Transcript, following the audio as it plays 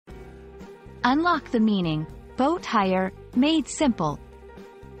Unlock the meaning. Boat hire, made simple.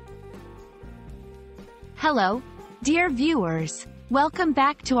 Hello, dear viewers. Welcome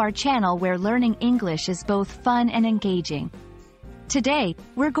back to our channel where learning English is both fun and engaging. Today,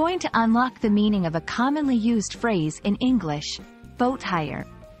 we're going to unlock the meaning of a commonly used phrase in English, boat hire.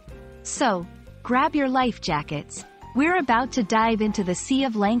 So, grab your life jackets. We're about to dive into the sea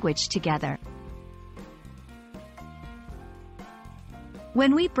of language together.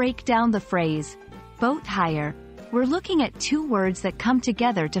 When we break down the phrase, boat hire, we're looking at two words that come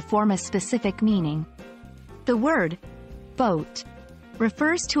together to form a specific meaning. The word, boat,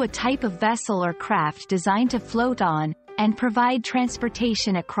 refers to a type of vessel or craft designed to float on and provide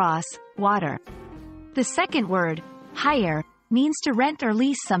transportation across water. The second word, hire, means to rent or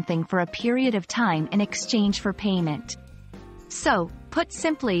lease something for a period of time in exchange for payment. So, put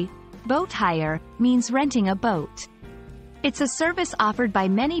simply, boat hire means renting a boat. It's a service offered by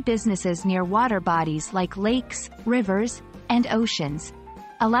many businesses near water bodies like lakes, rivers, and oceans,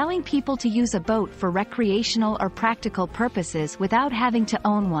 allowing people to use a boat for recreational or practical purposes without having to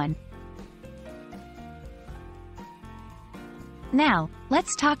own one. Now,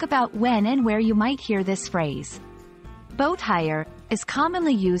 let's talk about when and where you might hear this phrase. Boat hire is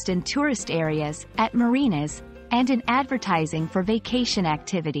commonly used in tourist areas, at marinas, and in advertising for vacation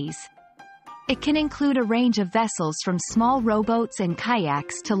activities. It can include a range of vessels from small rowboats and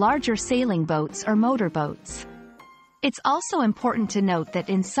kayaks to larger sailing boats or motorboats. It's also important to note that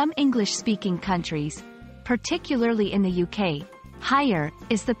in some English-speaking countries, particularly in the UK, hire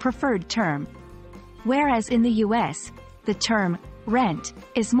is the preferred term, whereas in the US, the term rent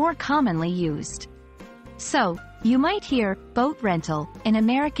is more commonly used. So, you might hear boat rental in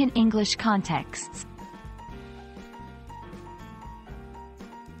American English contexts.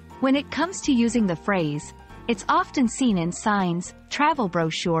 When it comes to using the phrase, it's often seen in signs, travel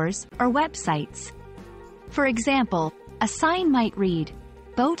brochures, or websites. For example, a sign might read,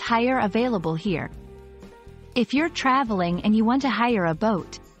 "Boat hire available here." If you're traveling and you want to hire a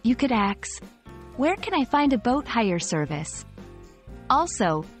boat, you could ask, "Where can I find a boat hire service?"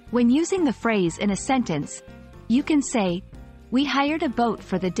 Also, when using the phrase in a sentence, you can say, "We hired a boat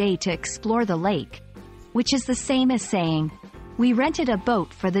for the day to explore the lake," which is the same as saying, "We rented a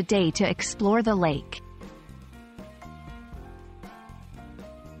boat for the day to explore the lake."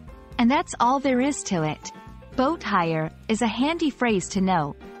 And that's all there is to it. Boat hire is a handy phrase to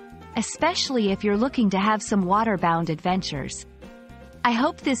know, especially if you're looking to have some waterbound adventures. I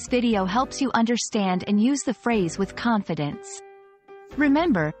hope this video helps you understand and use the phrase with confidence.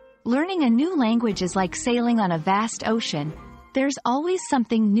 Remember, learning a new language is like sailing on a vast ocean. There's always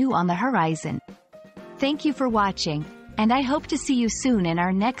something new on the horizon. Thank you for watching, and I hope to see you soon in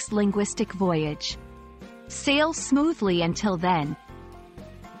our next linguistic voyage. Sail smoothly until then.